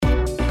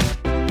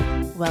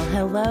Well,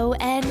 hello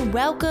and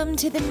welcome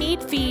to the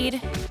Mead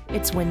Feed.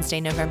 It's Wednesday,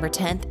 November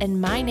 10th,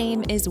 and my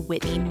name is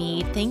Whitney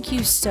Mead. Thank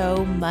you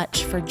so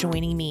much for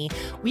joining me.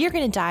 We are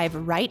going to dive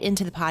right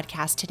into the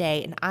podcast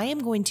today, and I am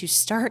going to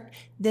start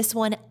this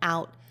one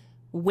out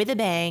with a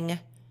bang.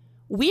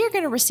 We are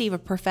going to receive a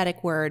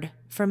prophetic word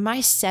from my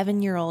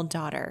 7-year-old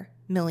daughter,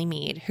 Millie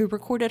Mead, who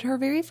recorded her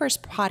very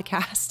first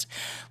podcast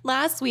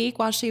last week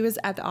while she was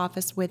at the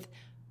office with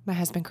my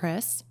husband,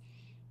 Chris.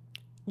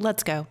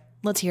 Let's go.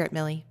 Let's hear it,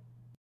 Millie.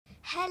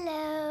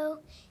 Hello,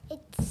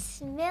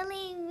 it's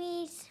Millie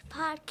Mead's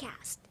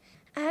podcast.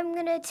 I'm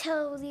going to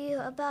tell you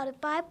about a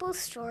Bible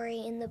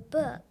story in the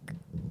book.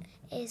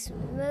 It's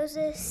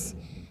Moses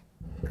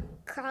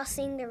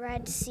crossing the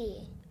Red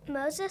Sea.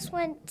 Moses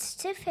went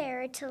to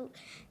Pharaoh to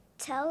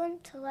tell him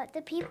to let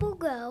the people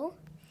go,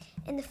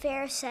 and the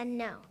Pharaoh said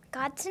no.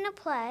 God sent a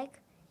plague.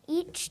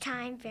 Each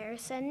time Pharaoh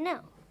said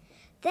no.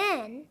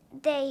 Then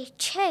they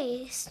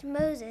chased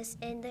Moses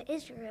and the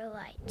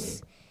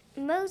Israelites.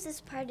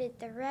 Moses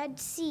parted the Red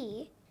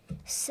Sea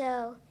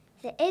so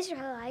the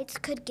Israelites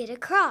could get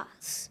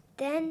across.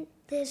 Then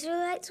the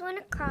Israelites went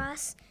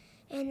across,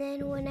 and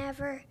then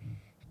whenever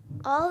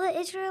all the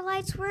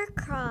Israelites were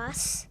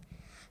across,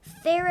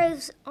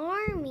 Pharaoh's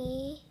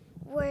army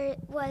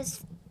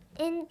was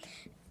in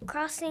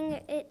crossing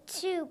it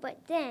too,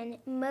 but then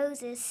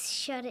Moses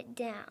shut it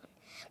down.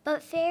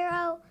 But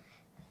Pharaoh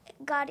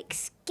got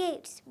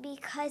escaped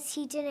because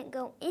he didn't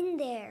go in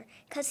there,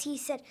 because he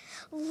said,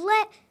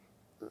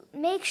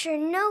 make sure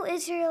no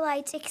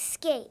Israelites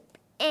escape.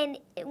 And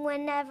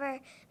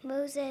whenever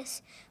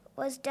Moses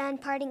was done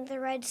parting the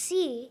Red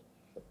Sea,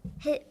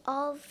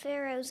 all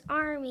Pharaoh's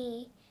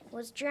army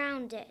was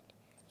drowned,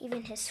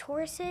 even his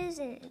horses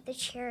and the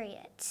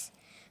chariots.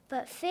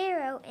 But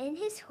Pharaoh and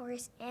his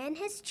horse and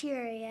his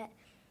chariot,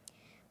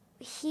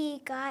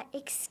 he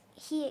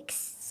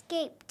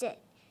escaped it.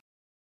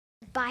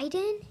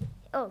 Biden,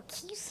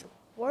 he's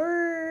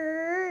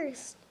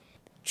worst.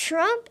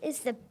 Trump is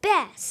the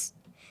best.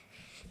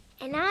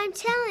 And I'm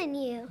telling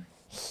you,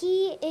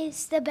 he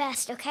is the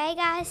best, okay,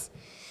 guys?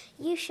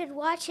 You should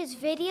watch his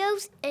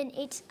videos, and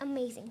it's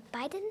amazing.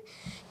 Biden,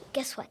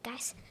 guess what,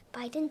 guys?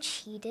 Biden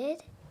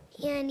cheated,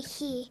 and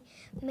he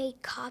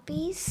made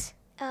copies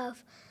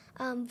of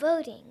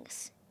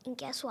votings. And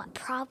guess what?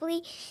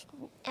 Only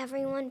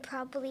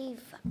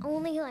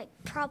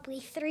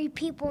 3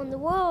 people in the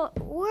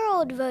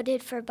world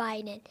voted for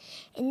Biden.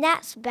 And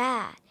that's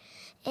bad.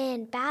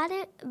 And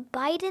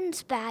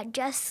Biden's bad,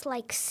 just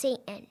like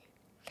Satan.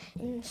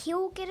 And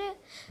he'll get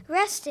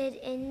arrested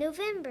in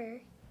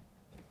November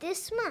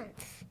this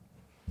month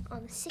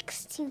on the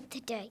 16th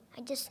today.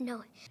 I just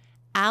know it.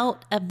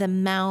 Out of the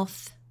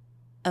mouth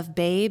of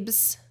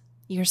babes,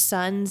 your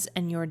sons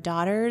and your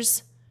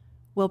daughters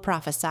will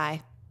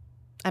prophesy.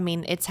 I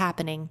mean, it's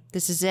happening.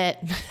 This is it.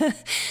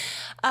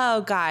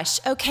 Oh, gosh.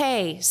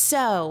 Okay,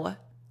 so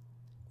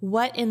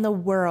what in the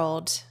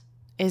world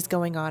is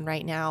going on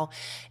right now?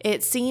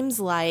 It seems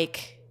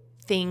like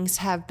things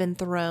have been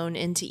thrown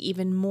into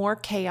even more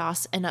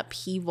chaos and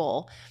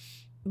upheaval.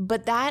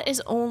 But that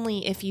is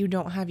only if you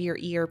don't have your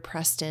ear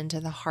pressed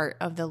into the heart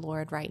of the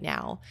Lord right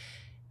now.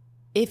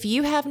 If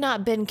you have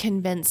not been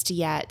convinced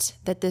yet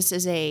that this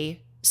is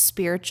a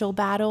spiritual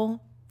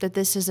battle, that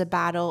this is a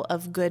battle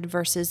of good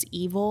versus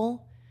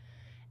evil,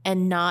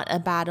 and not a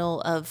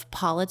battle of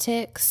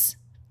politics,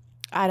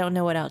 I don't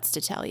know what else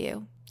to tell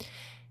you.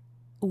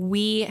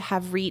 We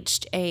have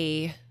reached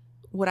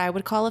what I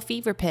would call a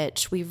fever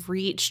pitch. We've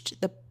reached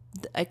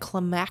a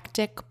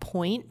climactic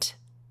point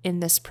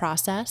in this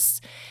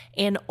process,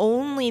 and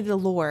only the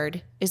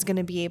Lord is going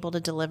to be able to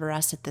deliver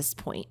us at this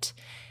point.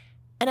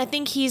 And I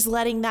think he's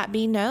letting that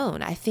be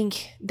known. I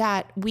think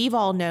that we've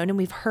all known and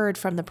we've heard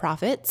from the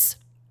prophets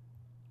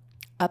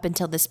up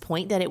until this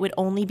point that it would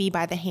only be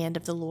by the hand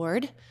of the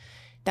Lord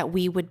that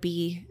we would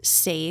be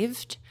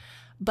saved.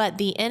 But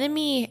the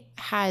enemy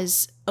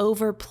has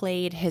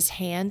overplayed his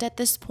hand at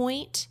this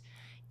point.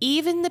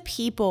 Even the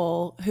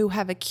people who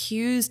have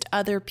accused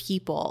other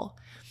people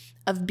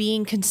of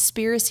being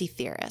conspiracy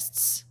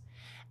theorists,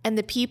 and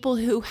the people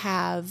who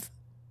have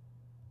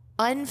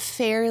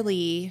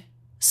unfairly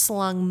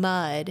slung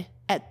mud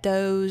at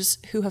those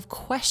who have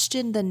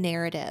questioned the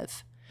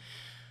narrative,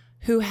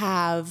 who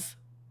have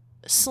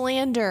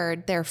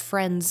slandered their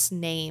friends'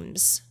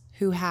 names,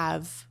 who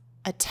have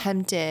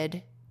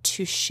attempted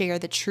to share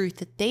the truth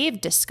that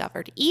they've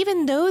discovered,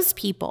 even those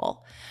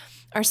people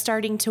are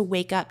starting to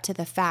wake up to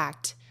the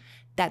fact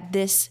that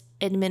this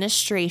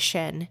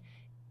administration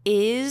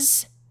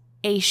is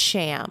a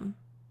sham.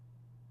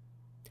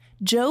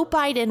 Joe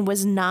Biden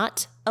was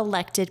not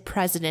elected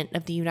president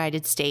of the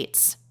United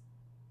States.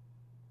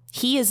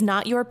 He is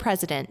not your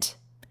president.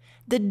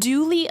 The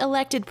duly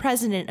elected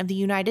president of the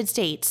United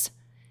States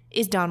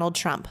is Donald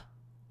Trump.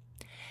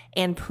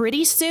 And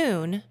pretty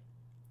soon,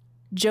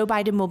 Joe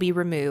Biden will be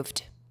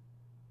removed.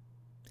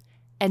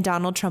 And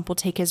Donald Trump will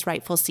take his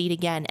rightful seat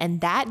again. And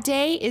that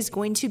day is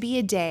going to be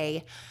a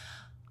day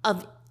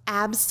of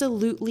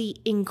absolutely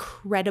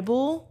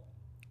incredible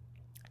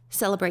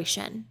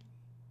celebration.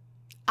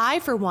 I,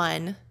 for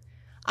one,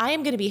 I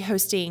am going to be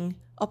hosting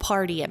a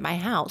party at my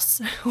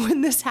house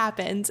when this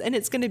happens, and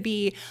it's going to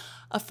be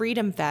a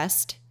freedom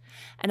fest,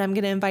 and I'm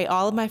going to invite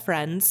all of my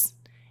friends,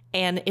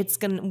 and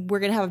we're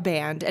going to have a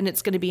band, and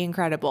it's going to be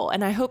incredible.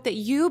 And I hope that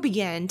you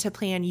begin to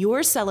plan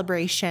your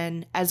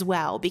celebration as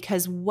well,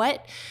 because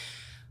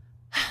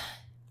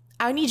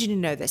I need you to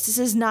know this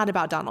is not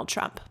about Donald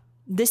Trump.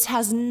 This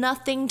has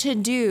nothing to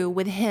do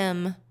with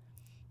him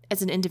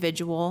as an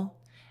individual.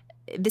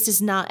 This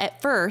is not,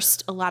 at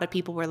first, a lot of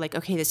people were like,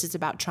 okay, this is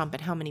about Trump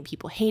and how many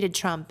people hated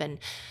Trump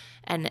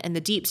and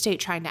the deep state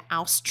trying to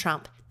oust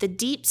Trump. The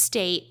deep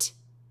state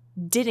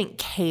didn't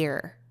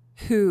care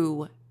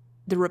who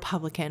the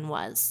Republican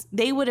was.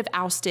 They would have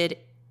ousted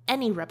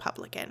any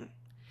Republican.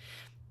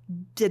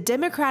 The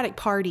Democratic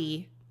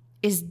Party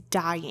is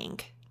dying.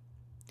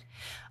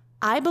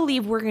 I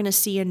believe we're going to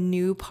see a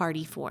new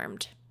party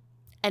formed.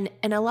 And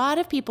a lot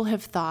of people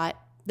have thought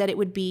that it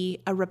would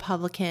be a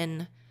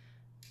Republican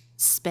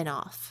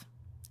spinoff.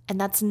 And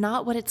that's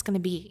not what it's going to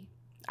be.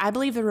 I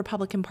believe the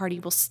Republican Party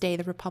will stay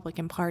the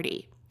Republican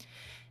Party.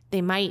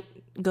 They might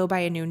go by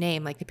a new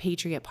name like the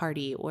Patriot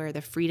Party or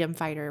the Freedom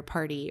Fighter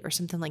Party or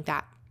something like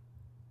that.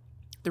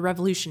 The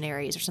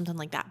Revolutionaries or something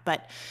like that.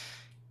 But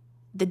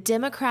the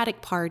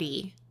Democratic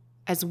Party,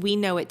 as we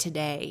know it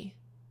today,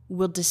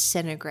 will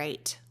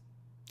disintegrate.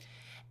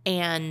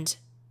 And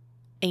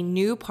a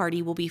new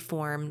party will be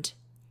formed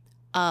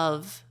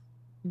of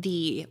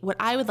what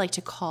I would like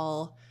to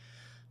call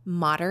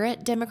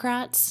moderate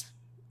Democrats,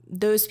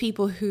 those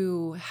people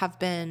who have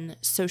been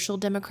social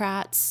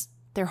democrats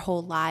their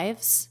whole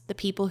lives, the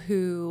people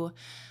who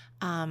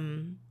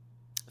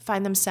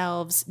find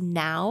themselves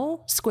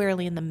now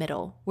squarely in the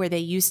middle where they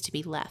used to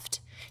be left.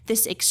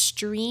 This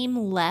extreme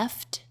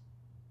left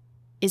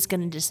is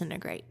going to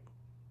disintegrate.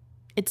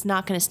 It's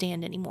not going to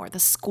stand anymore. The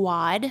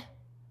squad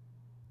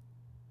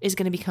is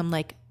going to become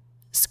like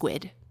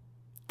squid.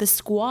 The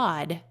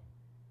squad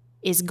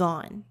is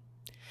gone.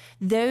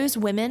 Those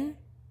women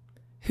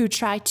who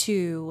try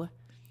to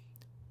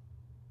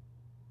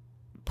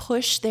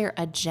push their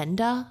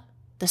agenda,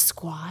 the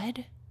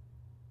squad,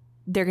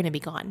 they're going to be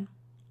gone.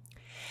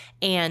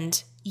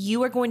 And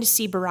you are going to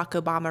see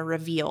Barack Obama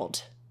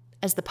revealed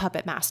as the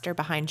puppet master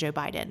behind Joe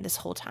Biden this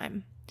whole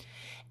time.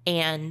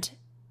 And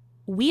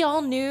we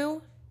all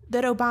knew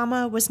that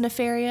Obama was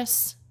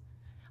nefarious.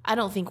 I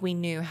don't think we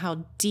knew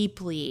how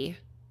deeply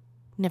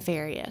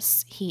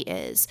nefarious he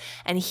is.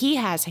 And he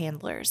has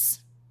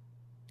handlers.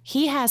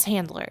 He has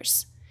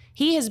handlers.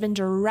 He has been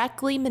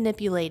directly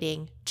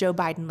manipulating Joe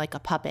Biden like a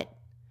puppet.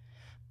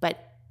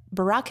 But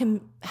Barack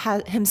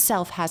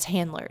himself has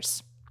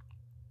handlers.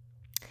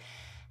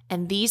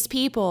 And these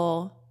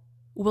people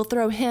will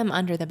throw him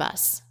under the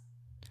bus.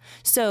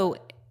 So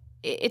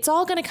it's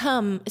all going to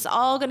come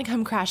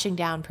crashing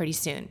down pretty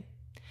soon.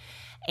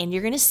 And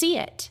you're going to see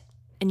it.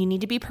 And you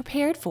need to be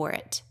prepared for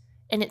it.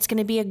 And it's going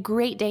to be a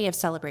great day of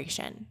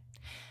celebration.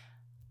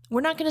 We're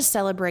not going to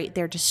celebrate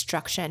their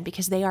destruction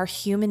because they are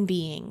human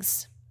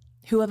beings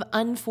who have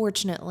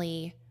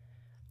unfortunately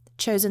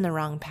chosen the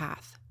wrong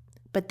path.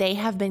 But they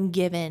have been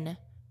given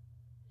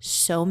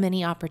so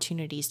many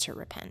opportunities to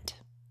repent.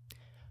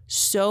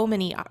 So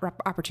many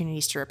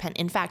opportunities to repent.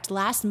 In fact,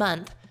 last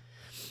month,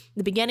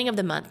 the beginning of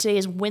the month, today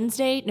is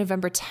Wednesday,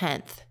 November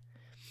 10th.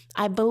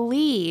 I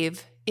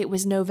believe it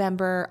was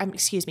October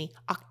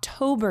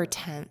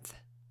 10th,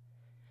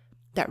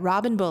 that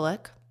Robin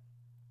Bullock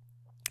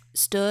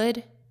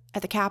stood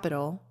at the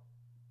Capitol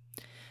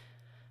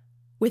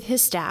with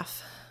his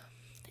staff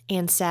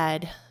and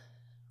said,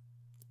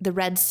 the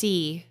Red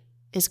Sea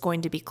is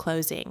going to be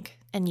closing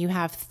and you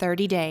have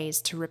 30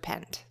 days to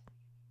repent.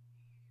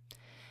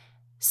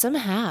 Some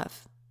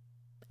have.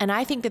 And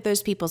I think that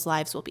those people's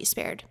lives will be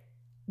spared.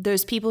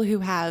 Those people who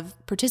have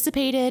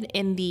participated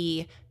in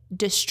the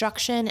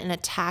destruction and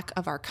attack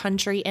of our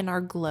country and our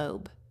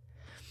globe.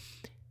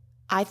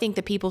 I think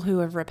the people who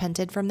have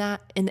repented from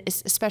that,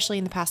 especially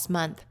in the past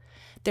month,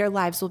 their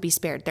lives will be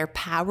spared. Their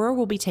power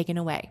will be taken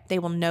away. They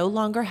will no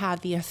longer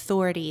have the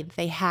authority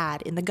they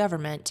had in the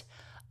government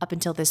up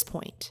until this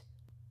point.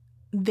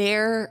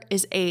 There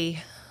is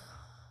a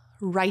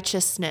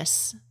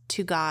righteousness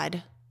to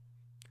God.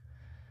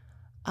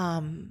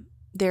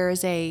 There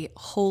is a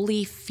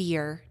holy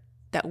fear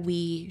that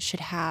we should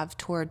have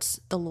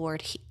towards the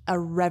Lord, a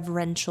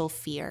reverential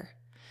fear.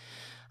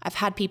 I've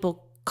had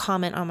people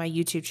comment on my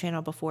YouTube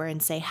channel before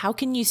and say, how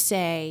can you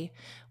say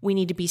we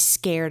need to be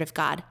scared of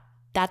God?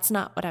 That's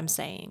not what I'm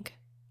saying.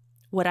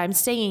 What I'm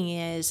saying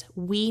is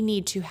we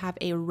need to have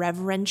a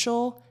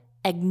reverential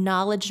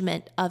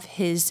acknowledgement of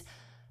his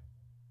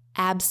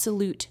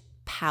absolute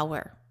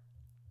power,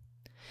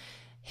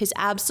 his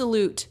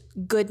absolute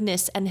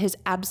goodness, and his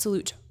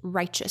absolute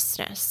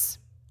righteousness.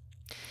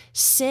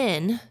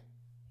 Sin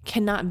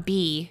cannot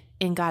be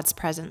in God's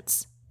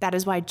presence. That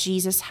is why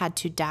Jesus had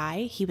to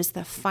die. He was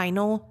the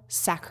final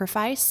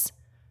sacrifice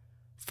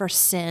for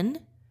sin,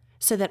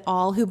 so that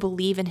all who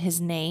believe in his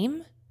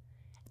name,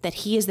 that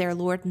he is their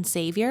Lord and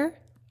Savior,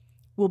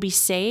 will be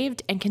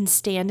saved and can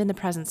stand in the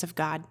presence of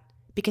God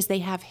because they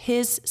have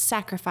his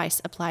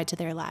sacrifice applied to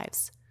their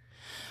lives.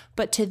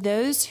 But to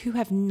those who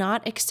have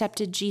not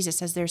accepted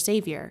Jesus as their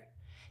Savior,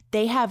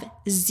 they have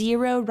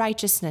zero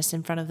righteousness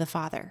in front of the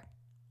Father.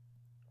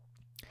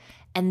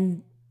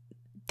 And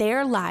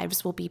their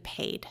lives will be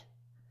paid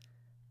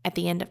at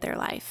the end of their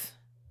life.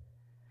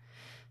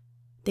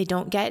 They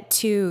don't get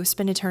to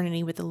spend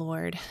eternity with the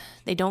Lord.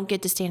 They don't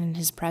get to stand in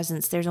his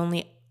presence. There's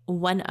only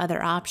one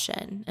other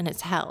option, and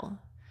it's hell.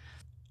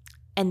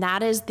 And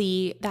that is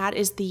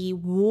the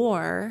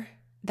war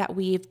that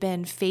we've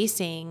been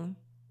facing,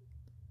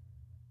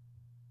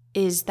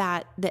 is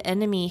that the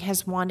enemy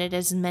has wanted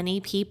as many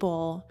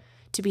people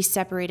to be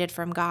separated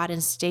from God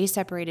and stay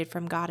separated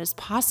from God as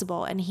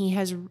possible. And he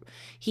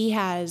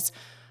has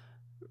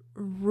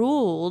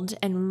ruled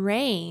and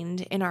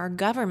reigned in our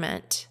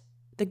government,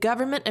 the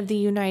government of the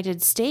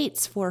United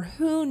States, for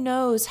who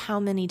knows how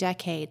many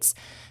decades.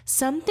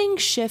 Something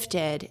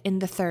shifted in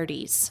the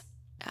 30s.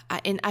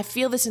 And I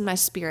feel this in my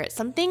spirit.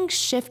 Something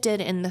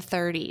shifted in the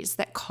 30s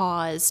that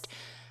caused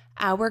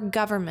our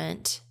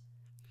government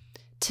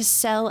to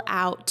sell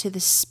out to the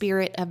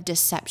spirit of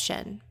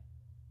deception.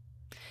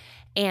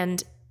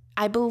 And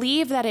I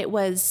believe that it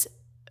was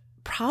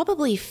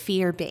probably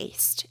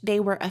fear-based. They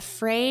were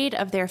afraid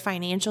of their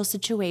financial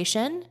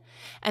situation,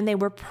 and they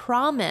were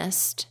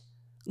promised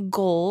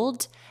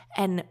gold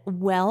and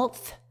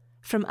wealth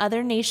from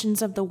other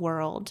nations of the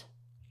world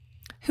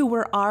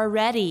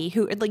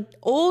like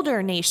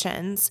older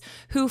nations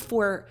who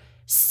for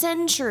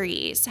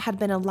centuries had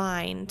been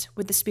aligned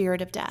with the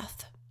spirit of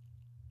death.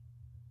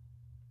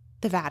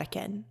 The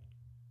Vatican,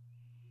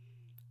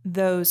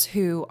 those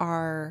who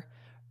are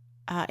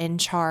in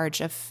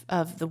charge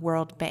of the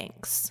world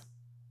banks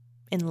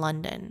in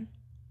London.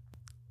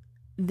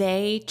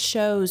 They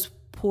chose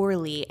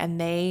poorly, and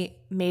they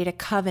made a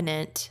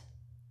covenant.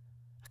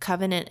 A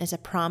covenant is a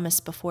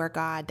promise before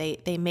God.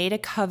 They made a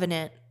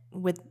covenant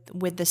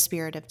with the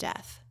spirit of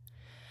death,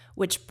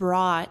 which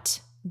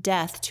brought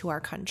death to our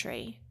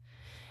country.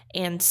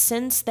 And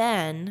since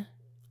then,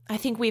 I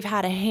think we've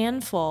had a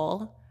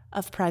handful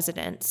of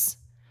presidents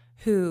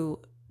who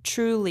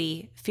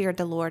truly feared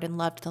the Lord and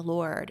loved the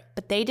Lord,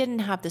 but they didn't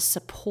have the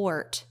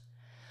support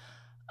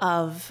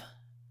of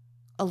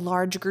a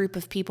large group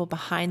of people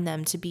behind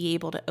them to be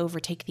able to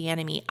overtake the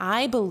enemy.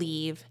 I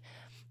believe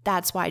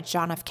that's why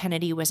John F.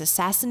 Kennedy was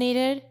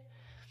assassinated.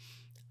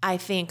 I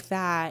think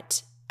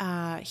that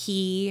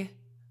he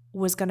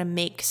was going to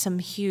make some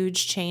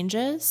huge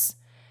changes,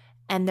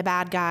 and the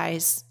bad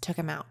guys took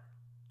him out.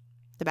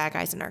 The bad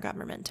guys in our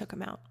government took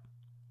him out.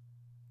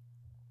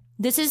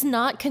 This is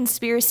not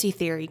conspiracy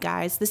theory,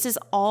 guys. This is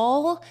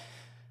all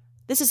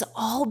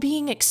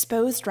being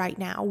exposed right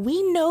now.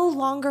 We no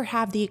longer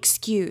have the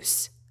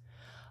excuse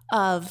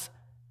of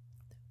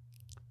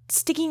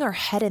sticking our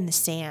head in the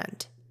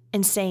sand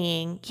and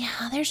saying,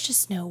 yeah, there's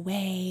just no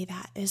way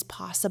that is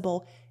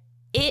possible.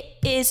 It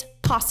is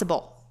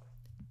possible.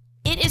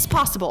 It is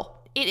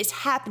possible. It is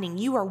happening.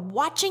 You are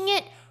watching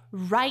it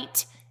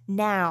right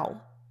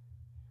now.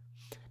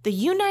 The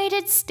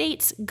United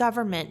States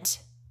government,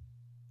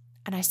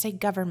 and I say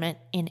government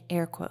in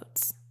air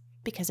quotes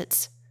because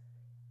it's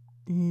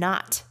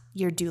not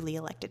your duly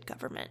elected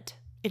government.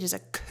 It is a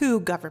coup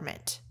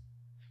government.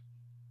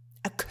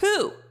 A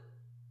coup.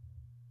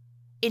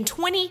 In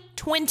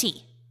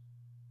 2020.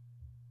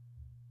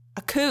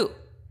 A coup.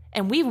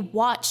 And we've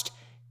watched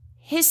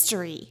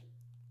history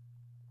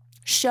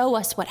show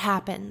us what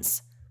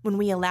happens when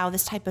we allow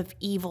this type of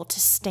evil to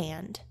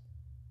stand.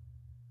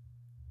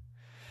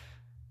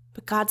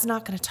 But God's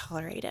not going to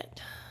tolerate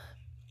it.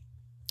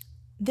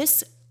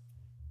 This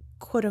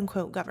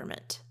quote-unquote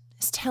government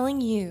is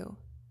telling you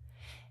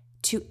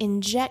to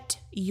inject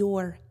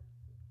your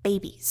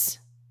babies,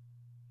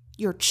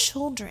 your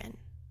children,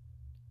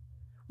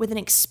 with an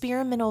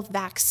experimental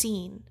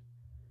vaccine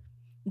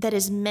that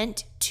is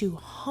meant to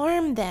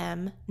harm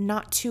them,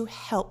 not to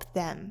help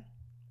them.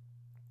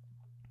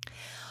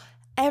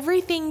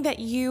 Everything that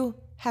you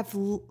have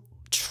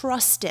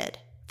trusted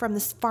from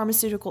the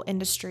pharmaceutical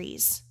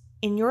industries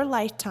in your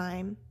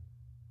lifetime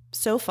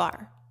so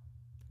far,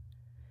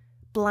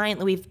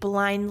 we've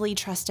blindly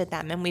trusted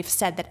them, and we've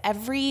said that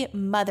every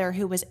mother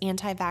who was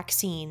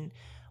anti-vaccine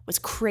was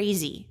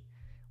crazy.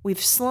 We've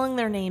slung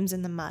their names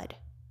in the mud.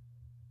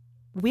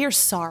 We're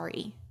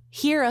sorry.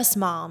 Hear us,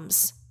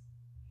 moms.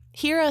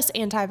 Hear us,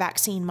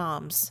 anti-vaccine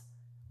moms.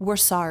 We're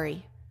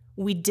sorry.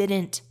 We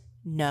didn't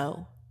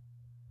know.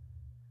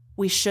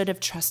 We should have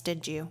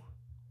trusted you.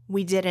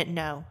 We didn't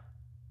know.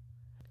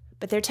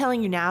 But they're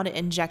telling you now to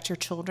inject your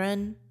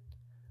children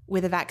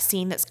with a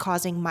vaccine that's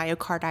causing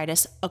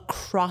myocarditis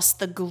across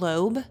the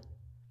globe.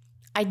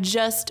 I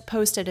just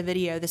posted a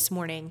video this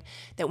morning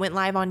that went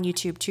live on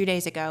YouTube 2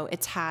 days ago.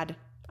 It's had,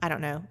 I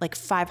don't know, like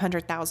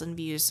 500,000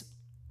 views.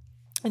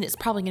 And it's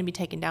probably going to be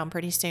taken down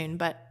pretty soon,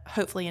 but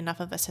hopefully enough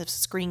of us have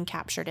screen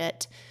captured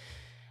it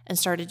and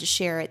started to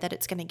share it that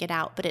it's going to get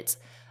out. But it's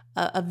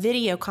a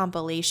video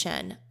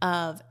compilation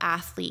of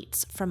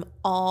athletes from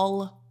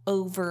all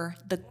over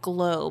the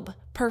globe,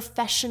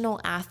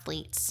 professional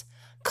athletes,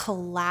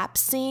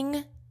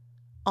 collapsing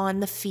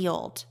on the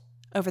field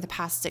over the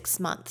past 6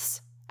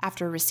 months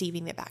after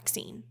receiving the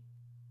vaccine.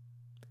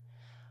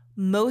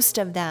 Most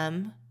of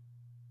them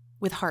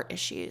with heart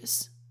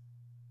issues.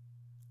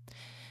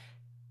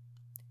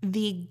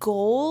 The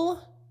goal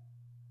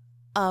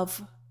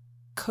of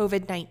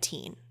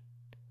COVID-19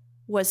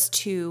 was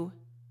to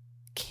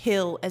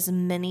kill as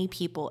many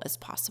people as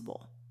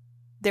possible.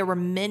 There were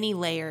many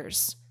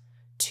layers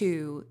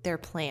to their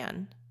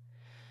plan.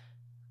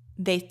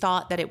 They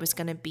thought that it was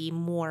going to be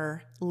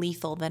more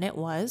lethal than it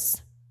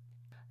was.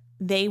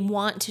 They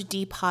want to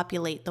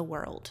depopulate the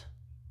world.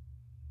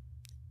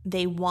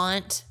 They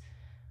want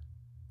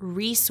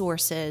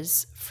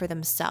resources for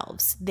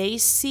themselves. They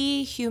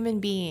see human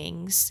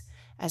beings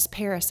as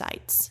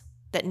parasites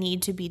that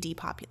need to be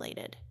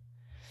depopulated.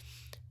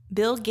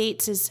 Bill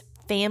Gates's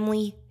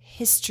family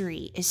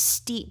history is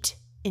steeped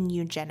in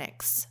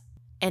eugenics.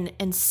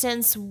 And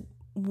since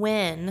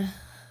when,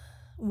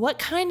 what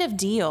kind of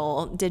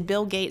deal did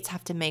Bill Gates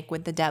have to make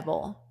with the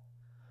devil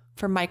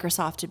for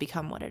Microsoft to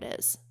become what it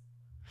is?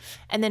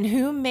 And then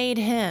who made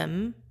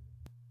him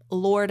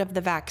Lord of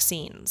the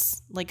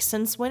vaccines? Like,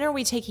 since when are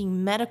we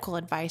taking medical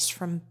advice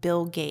from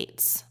Bill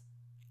Gates?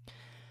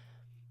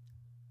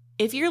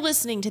 If you're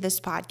listening to this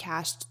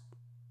podcast,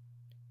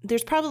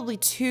 there's probably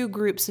two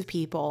groups of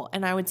people,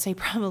 and I would say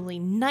probably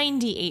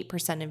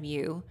 98% of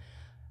you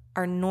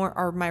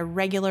are my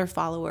regular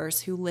followers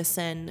who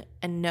listen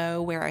and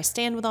know where I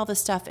stand with all this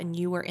stuff, and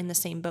you are in the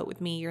same boat with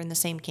me, you're in the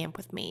same camp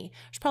with me.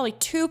 There's probably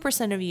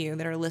 2% of you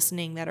that are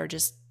listening that are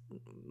just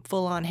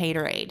full-on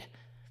haterade.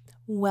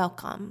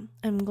 Welcome.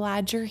 I'm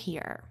glad you're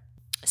here.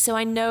 So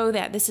I know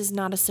that this is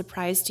not a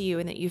surprise to you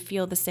and that you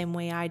feel the same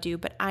way I do,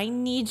 but I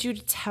need you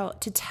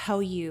to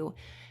tell you,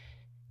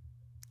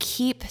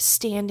 keep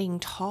standing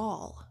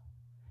tall.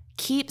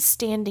 Keep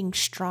standing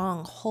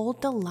strong.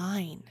 Hold the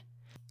line.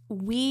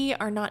 We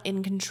are not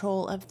in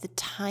control of the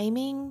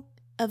timing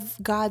of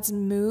God's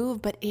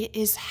move, but it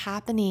is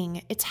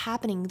happening. It's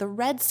happening. The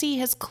Red Sea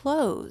has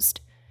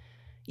closed.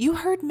 You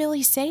heard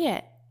Millie say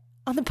it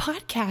on the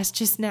podcast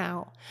just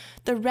now.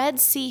 The Red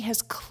Sea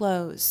has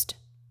closed.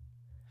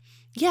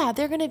 Yeah,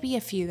 there are going to be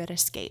a few that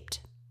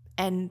escaped,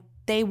 and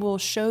they will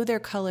show their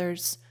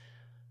colors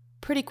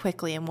pretty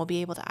quickly, and we'll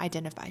be able to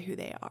identify who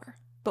they are.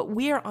 But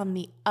we are on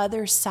the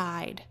other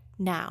side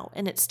now,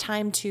 and it's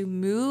time to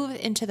move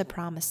into the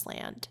promised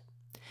land.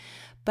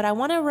 But I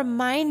want to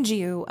remind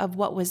you of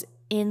what was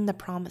in the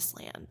promised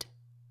land.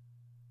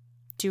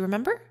 Do you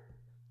remember?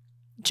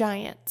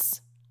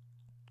 Giants.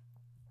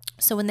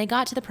 So when they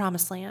got to the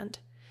promised land,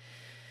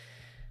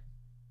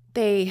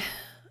 they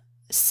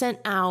sent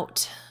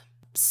out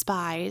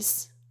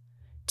spies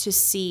to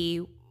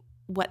see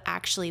what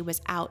actually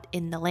was out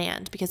in the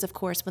land. Because, of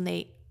course, when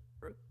they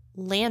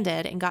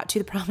landed and got to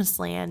the promised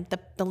land,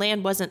 the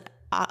land wasn't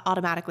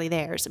automatically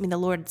theirs. I mean, the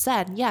Lord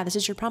said, yeah, this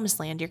is your promised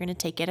land. You're going to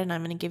take it, and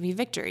I'm going to give you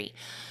victory.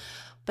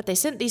 But they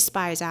sent these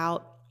spies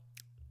out.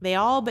 They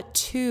all but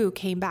two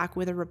came back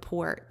with a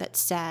report that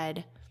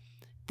said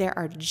there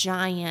are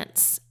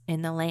giants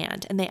in the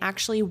land. And they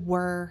actually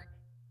were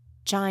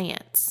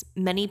giants.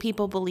 Many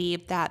people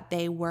believe that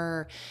they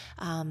were,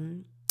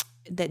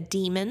 that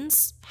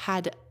demons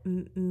had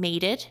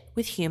mated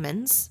with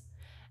humans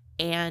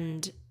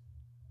and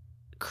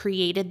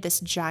created this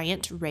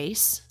giant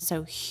race,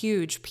 so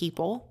huge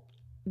people.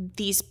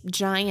 These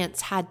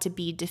giants had to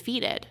be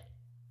defeated.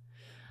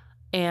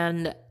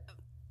 And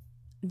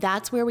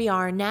that's where we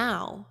are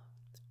now.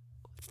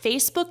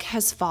 Facebook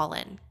has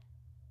fallen.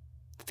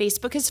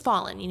 Facebook has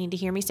fallen. You need to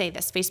hear me say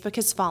this. Facebook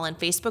has fallen.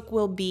 Facebook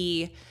will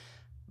be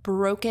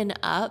broken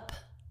up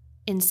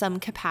in some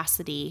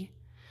capacity.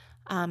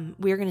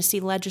 We're going to see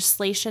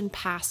legislation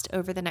passed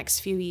over the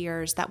next few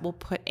years that will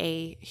put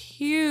a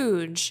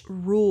huge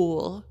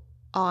rule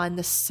on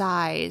the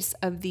size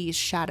of these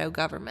shadow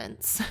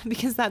governments,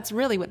 because that's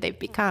really what they've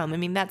become. I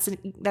mean, that's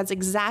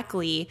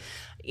exactly,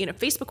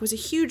 Facebook was a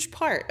huge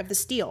part of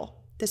this deal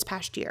this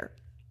past year.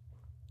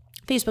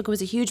 Facebook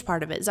was a huge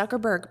part of it.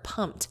 Zuckerberg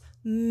pumped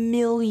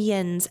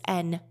millions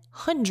and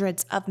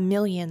hundreds of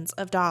millions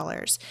of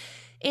dollars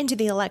into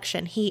the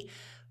election.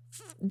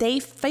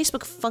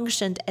 Facebook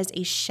functioned as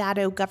a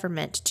shadow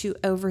government to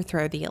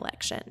overthrow the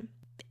election.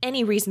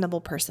 Any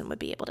reasonable person would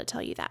be able to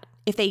tell you that.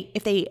 If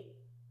they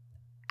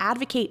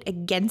advocate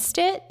against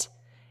it,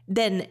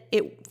 then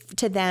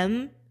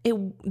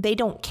they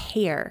don't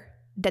care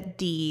that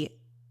the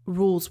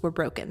rules were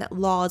broken, that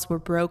laws were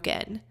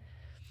broken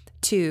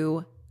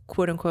to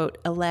quote unquote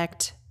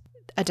elect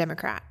a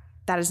Democrat.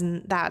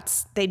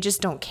 They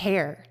just don't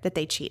care that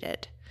they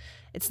cheated.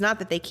 It's not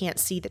that they can't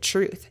see the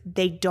truth.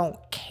 They don't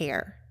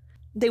care.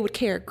 They would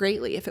care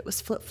greatly if it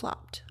was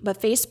flip-flopped.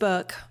 But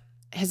Facebook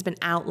has been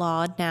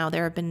outlawed now.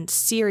 There have been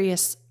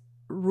serious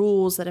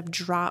rules that have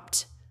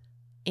dropped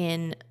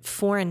in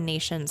foreign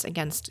nations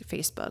against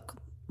Facebook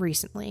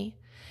recently.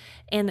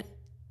 And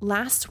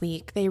last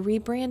week, they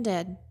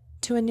rebranded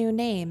to a new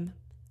name,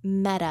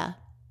 Meta.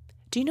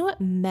 Do you know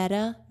what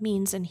Meta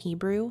means in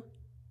Hebrew?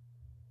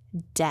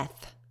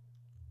 Death.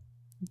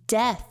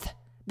 Death.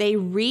 They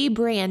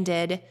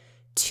rebranded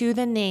to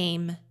the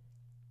name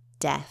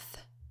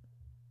Death.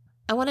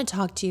 I want to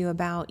talk to you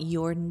about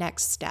your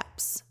next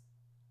steps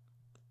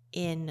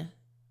in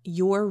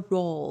your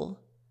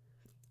role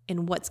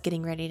in what's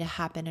getting ready to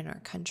happen in our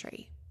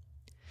country.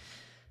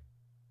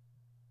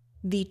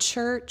 The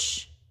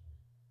church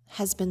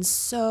has been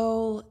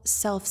so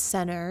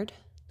self-centered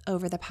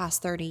over the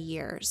past 30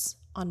 years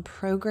on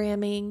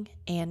programming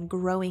and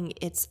growing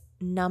its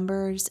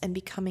numbers and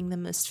becoming the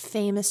most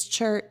famous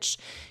church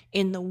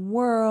in the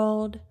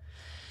world.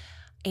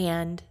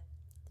 And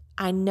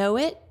I know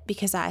it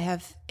because I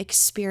have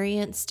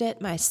experienced it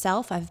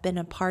myself. I've been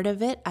a part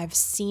of it. I've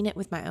seen it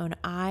with my own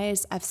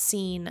eyes. I've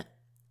seen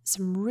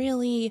some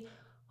really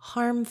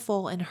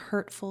harmful and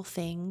hurtful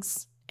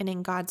things. And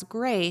in God's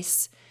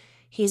grace,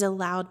 He's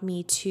allowed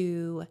me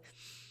to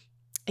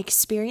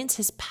experience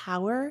His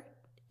power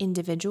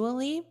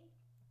individually,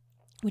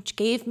 which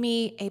gave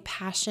me a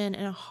passion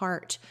and a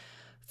heart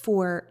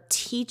for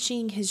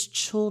teaching His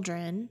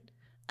children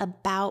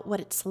about what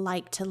it's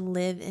like to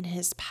live in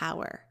His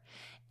power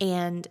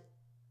and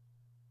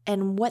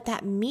what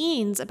that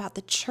means about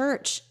the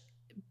church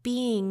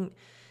being,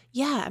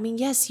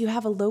 yes, you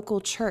have a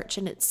local church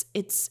and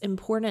it's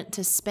important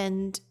to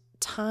spend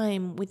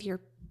time with your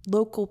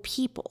local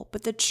people,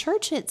 but the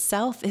church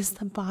itself is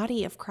the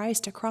body of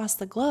Christ across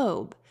the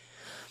globe.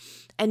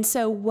 And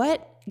so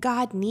what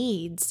God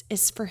needs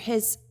is for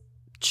His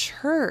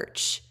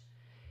church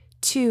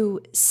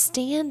to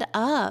stand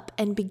up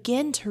and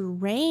begin to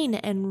reign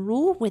and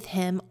rule with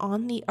Him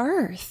on the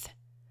earth.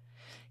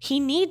 He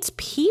needs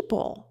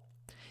people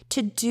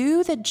to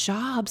do the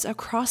jobs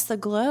across the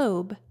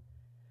globe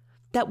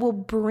that will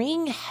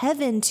bring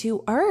heaven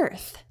to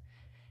earth.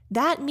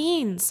 That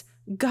means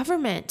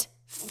government,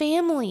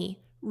 family,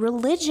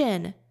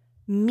 religion,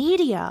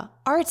 media,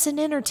 arts and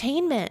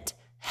entertainment,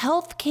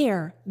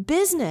 healthcare,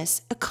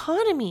 business,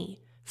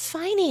 economy,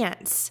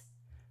 finance,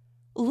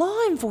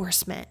 law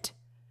enforcement,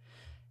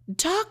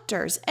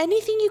 doctors,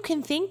 anything you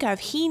can think of.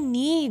 He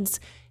needs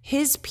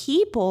His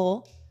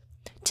people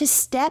to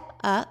step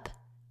up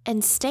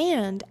and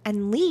stand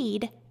and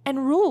lead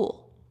and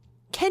rule.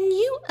 Can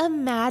you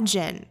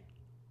imagine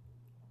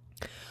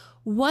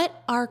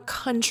what our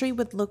country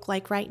would look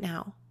like right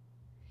now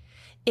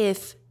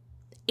if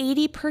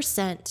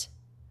 80%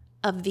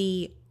 of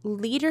the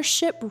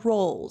leadership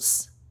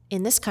roles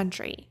in this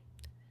country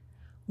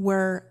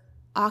were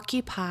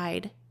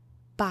occupied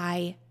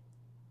by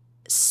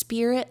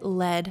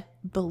Spirit-led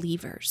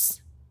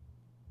believers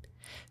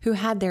who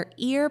had their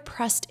ear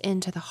pressed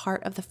into the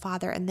heart of the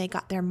Father, and they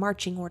got their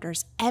marching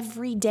orders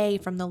every day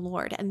from the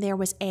Lord, and there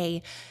was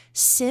a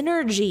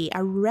synergy,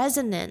 a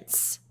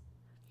resonance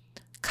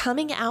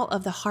coming out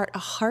of the heart, a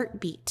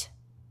heartbeat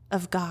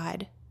of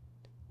God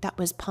that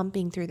was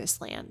pumping through this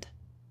land,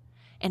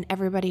 and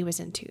everybody was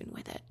in tune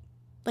with it.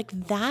 Like,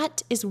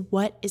 that is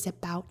what is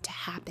about to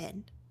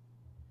happen.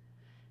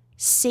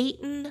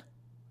 Satan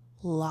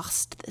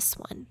lost this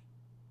one.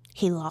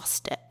 He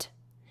lost it.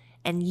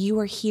 And you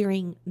are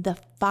hearing the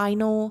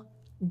final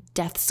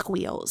death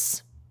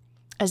squeals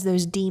as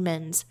those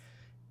demons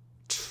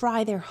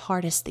try their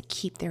hardest to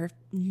keep their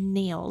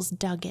nails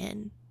dug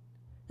in.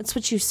 That's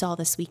what you saw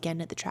this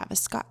weekend at the Travis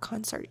Scott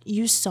concert.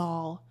 You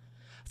saw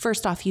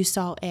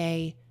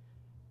a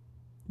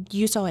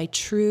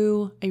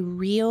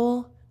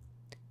real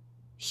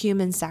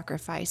human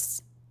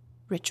sacrifice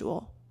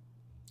ritual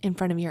in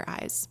front of your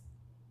eyes.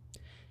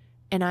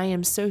 And I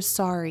am so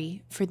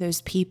sorry for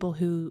those people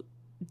who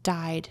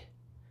died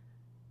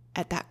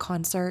at that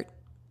concert.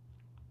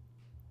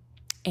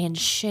 And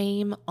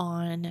shame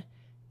on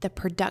the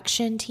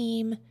production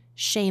team,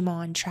 shame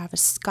on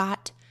Travis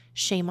Scott,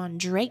 shame on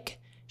Drake,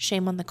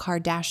 shame on the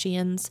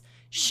Kardashians,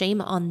 shame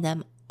on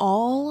them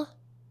all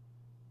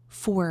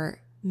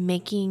for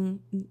making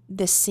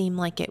this seem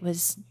like it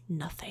was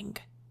nothing.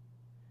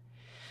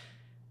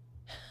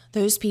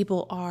 Those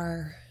people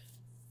are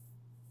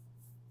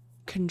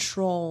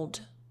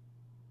controlled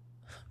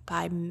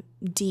by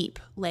deep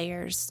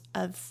layers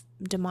of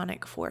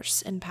demonic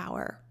force and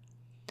power.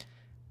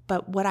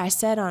 But what I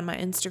said on my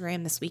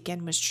Instagram this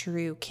weekend was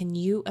true. Can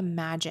you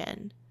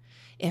imagine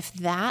if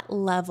that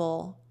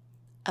level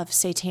of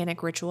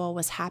satanic ritual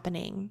was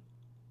happening?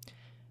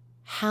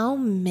 How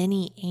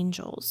many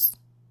angels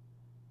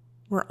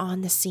were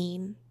on the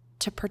scene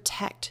to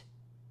protect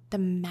the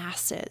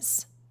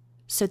masses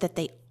so that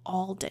they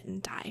all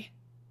didn't die?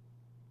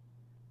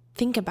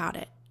 Think about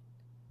it.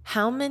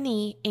 How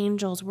many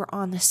angels were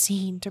on the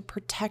scene to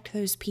protect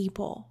those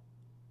people?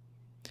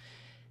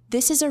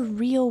 This is a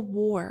real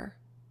war.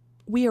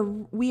 We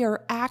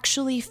are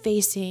actually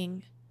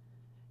facing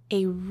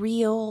a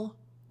real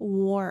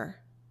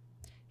war.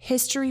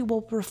 History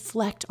will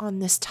reflect on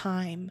this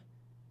time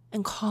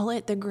and call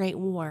it the Great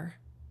War.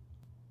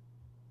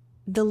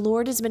 The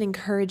Lord has been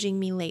encouraging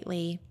me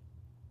lately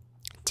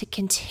to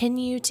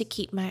continue to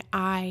keep my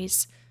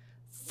eyes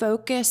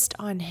focused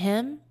on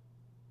Him,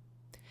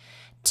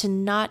 to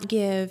not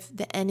give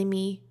the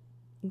enemy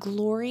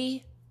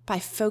glory by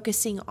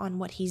focusing on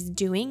what he's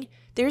doing.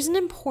 There's an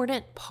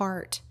important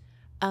part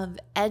of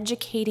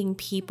educating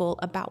people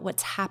about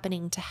what's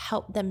happening to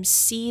help them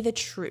see the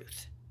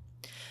truth.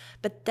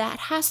 But that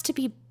has to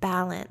be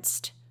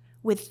balanced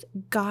with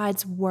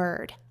God's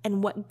word.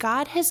 And what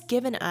God has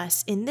given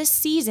us in this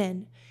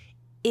season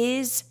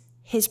is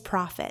his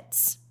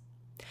prophets.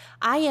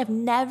 I have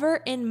never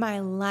in my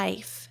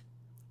life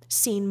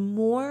seen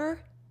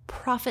more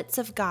prophets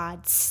of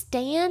God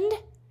stand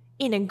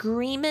in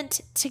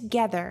agreement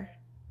together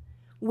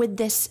with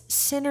this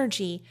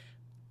synergy,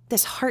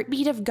 this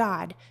heartbeat of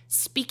God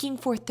speaking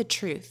forth the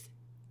truth,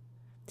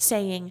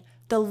 saying,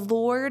 the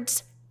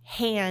Lord's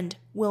hand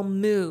will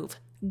move.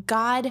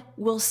 God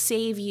will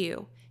save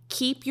you.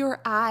 Keep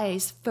your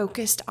eyes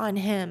focused on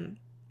him.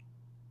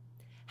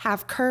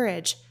 Have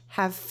courage.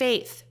 Have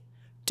faith.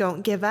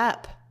 Don't give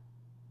up.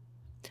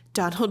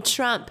 Donald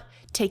Trump,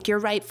 take your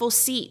rightful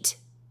seat.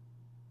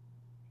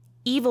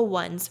 Evil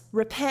ones,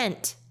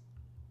 repent.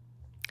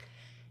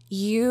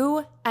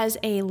 You, as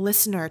a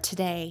listener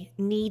today,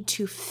 need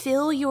to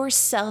fill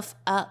yourself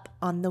up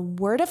on the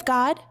word of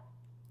God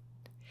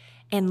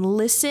and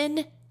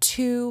listen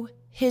to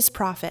his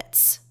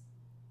prophets.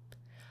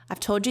 I've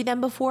told you them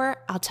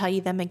before. I'll tell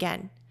you them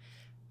again.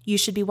 You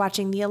should be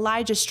watching the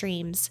Elijah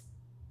streams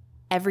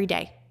every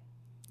day.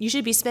 You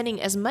should be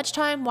spending as much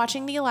time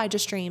watching the Elijah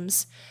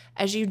streams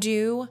as you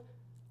do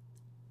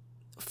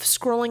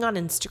scrolling on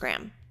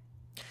Instagram.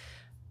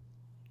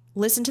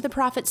 Listen to the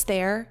prophets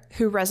there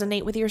who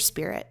resonate with your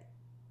spirit.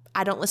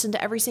 I don't listen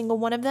to every single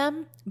one of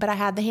them, but I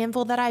have the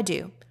handful that I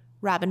do.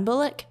 Robin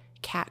Bullock,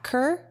 Kat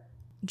Kerr,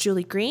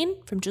 Julie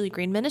Green from Julie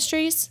Green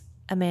Ministries,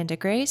 Amanda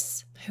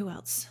Grace. Who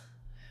else?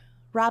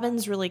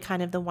 Robin's really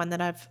kind of the one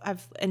that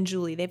and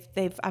Julie,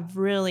 I've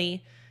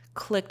really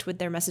clicked with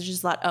their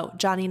messages a lot. Oh,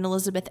 Johnny and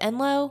Elizabeth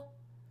Enlow.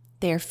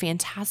 They're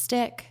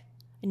fantastic.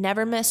 I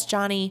never miss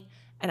Johnny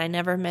and I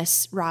never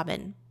miss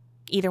Robin,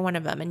 either one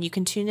of them. And you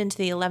can tune into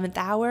the 11th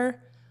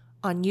hour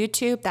on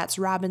YouTube. That's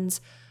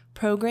Robin's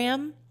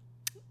program.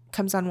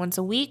 Comes on once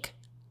a week.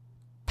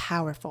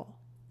 Powerful,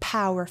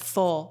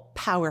 powerful,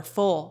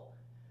 powerful.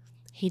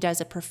 He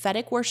does a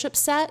prophetic worship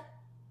set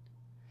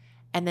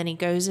and then he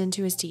goes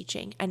into his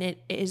teaching, and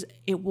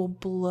it will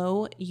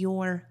blow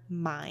your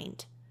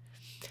mind.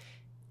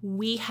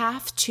 We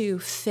have to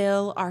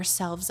fill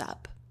ourselves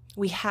up.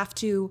 We have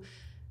to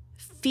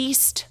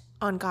feast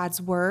on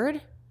God's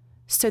word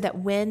so that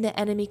when the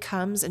enemy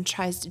comes and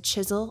tries to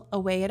chisel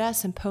away at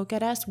us and poke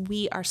at us,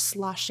 we are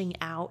sloshing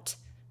out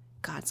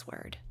God's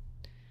word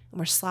and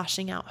we're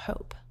sloshing out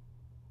hope.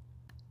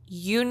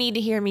 You need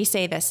to hear me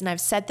say this, and I've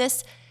said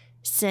this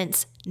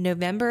since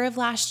November of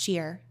last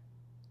year.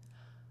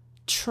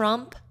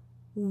 Trump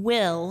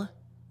will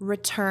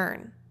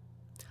return.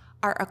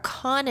 Our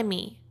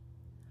economy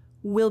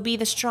will be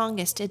the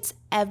strongest it's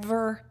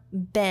ever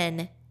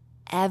been,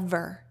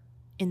 ever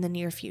in the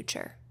near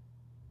future.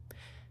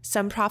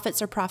 Some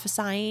prophets are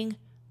prophesying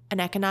an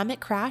economic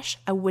crash.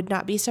 I would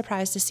not be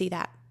surprised to see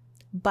that,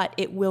 but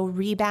it will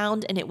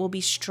rebound and it will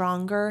be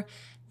stronger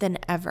than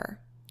ever.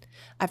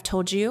 I've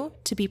told you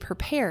to be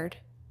prepared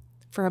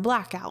for a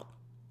blackout.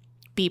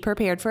 Be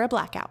prepared for a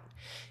blackout.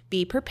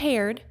 Be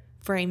prepared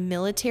for a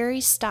military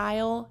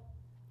style,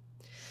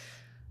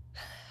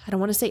 I don't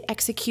want to say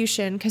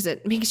execution because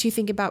it makes you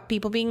think about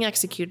people being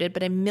executed,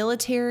 but a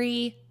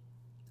military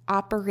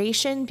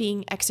operation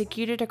being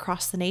executed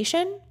across the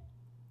nation.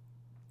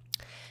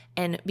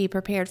 And be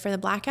prepared for the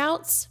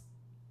blackouts.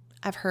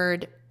 I've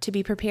heard to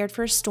be prepared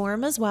for a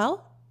storm as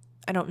well.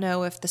 I don't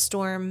know if the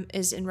storm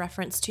is in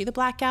reference to the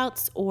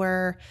blackouts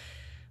or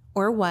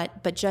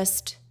what, but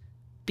just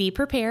be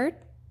prepared.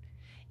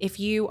 If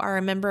you are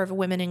a member of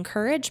Women in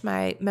Courage,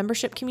 my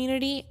membership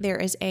community, there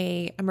is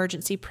a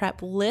emergency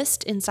prep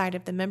list inside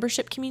of the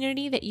membership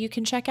community that you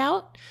can check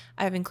out.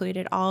 I've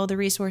included all the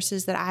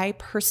resources that I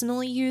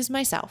personally use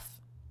myself.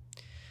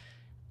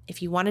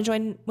 If you want to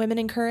join Women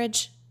in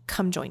Courage,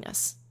 come join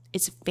us.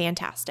 It's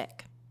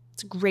fantastic.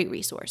 It's a great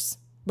resource.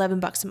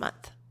 $11 a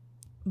month.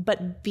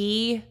 But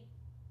be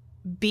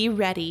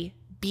ready,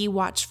 be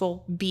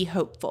watchful, be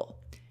hopeful.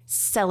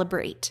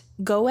 Celebrate.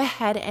 Go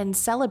ahead and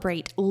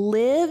celebrate.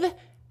 Live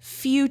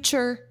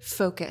future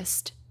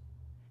focused.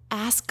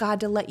 Ask God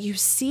to let you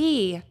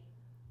see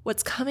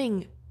what's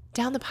coming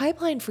down the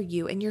pipeline for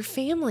you and your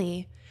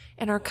family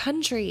and our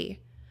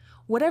country.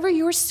 Whatever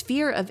your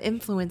sphere of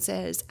influence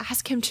is,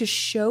 ask him to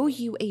show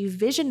you a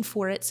vision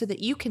for it so that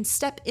you can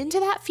step into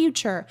that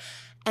future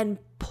and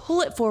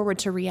pull it forward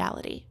to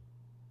reality.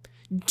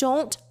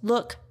 Don't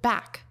look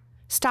back.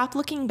 Stop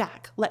looking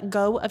back. Let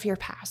go of your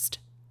past.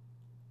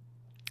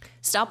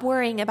 Stop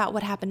worrying about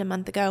what happened a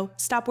month ago.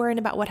 Stop worrying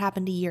about what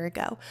happened a year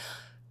ago.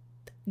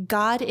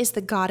 God is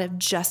the God of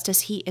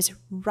justice. He is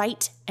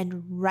right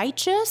and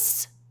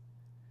righteous,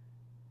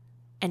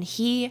 and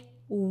he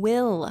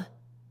will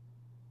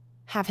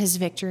have his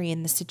victory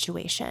in the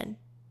situation.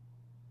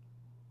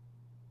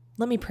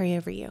 Let me pray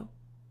over you.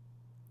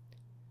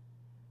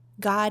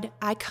 God,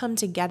 I come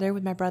together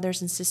with my brothers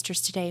and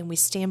sisters today, and we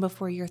stand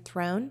before your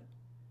throne,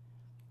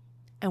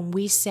 and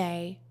we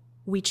say,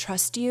 we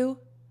trust you.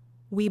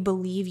 We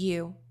believe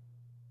you.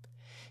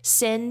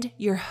 Send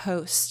your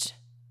host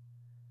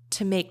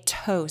to make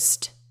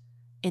toast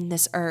in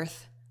this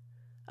earth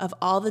of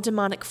all the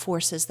demonic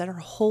forces that are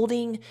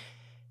holding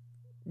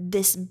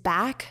this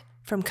back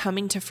from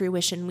coming to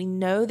fruition. We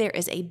know there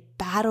is a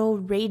battle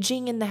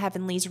raging in the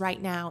heavenlies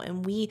right now,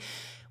 and we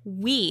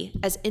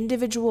as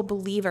individual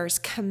believers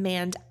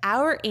command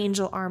our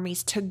angel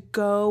armies to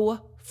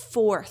go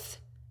forth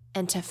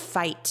and to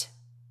fight.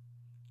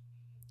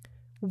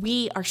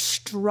 We are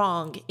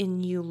strong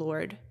in you,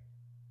 Lord.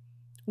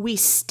 We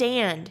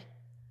stand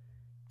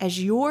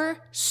as your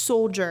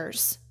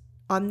soldiers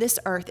on this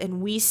earth,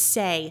 and we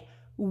say,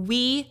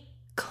 we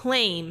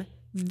claim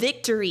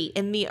victory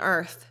in the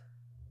earth.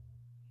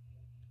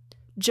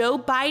 Joe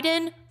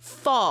Biden,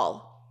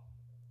 fall.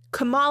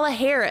 Kamala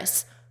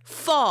Harris,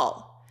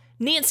 fall.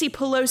 Nancy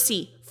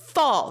Pelosi,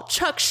 fall.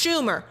 Chuck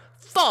Schumer,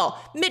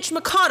 fall. Mitch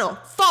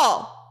McConnell,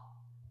 fall.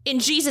 In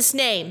Jesus'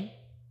 name.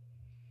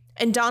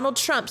 And Donald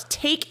Trump,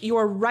 take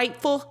your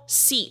rightful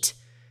seat.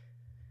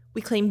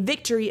 We claim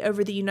victory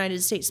over the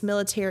United States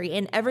military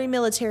and every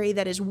military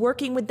that is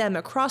working with them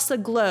across the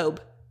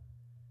globe.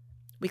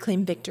 We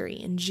claim victory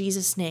in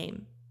Jesus'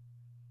 name.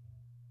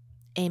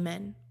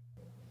 Amen.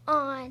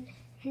 On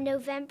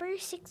November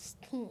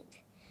 16th,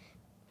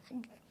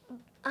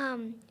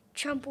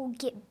 Trump will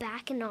get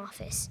back in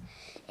office.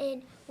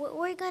 And what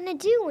we're going to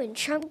do when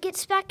Trump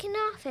gets back in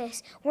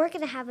office, we're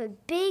going to have a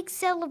big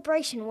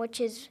celebration, which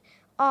is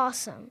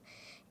awesome.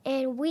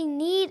 And we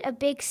need a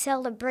big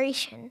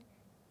celebration.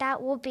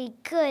 That will be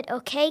good.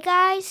 Okay,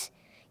 guys?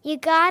 You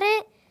got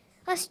it?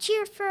 Let's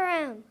cheer for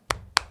him.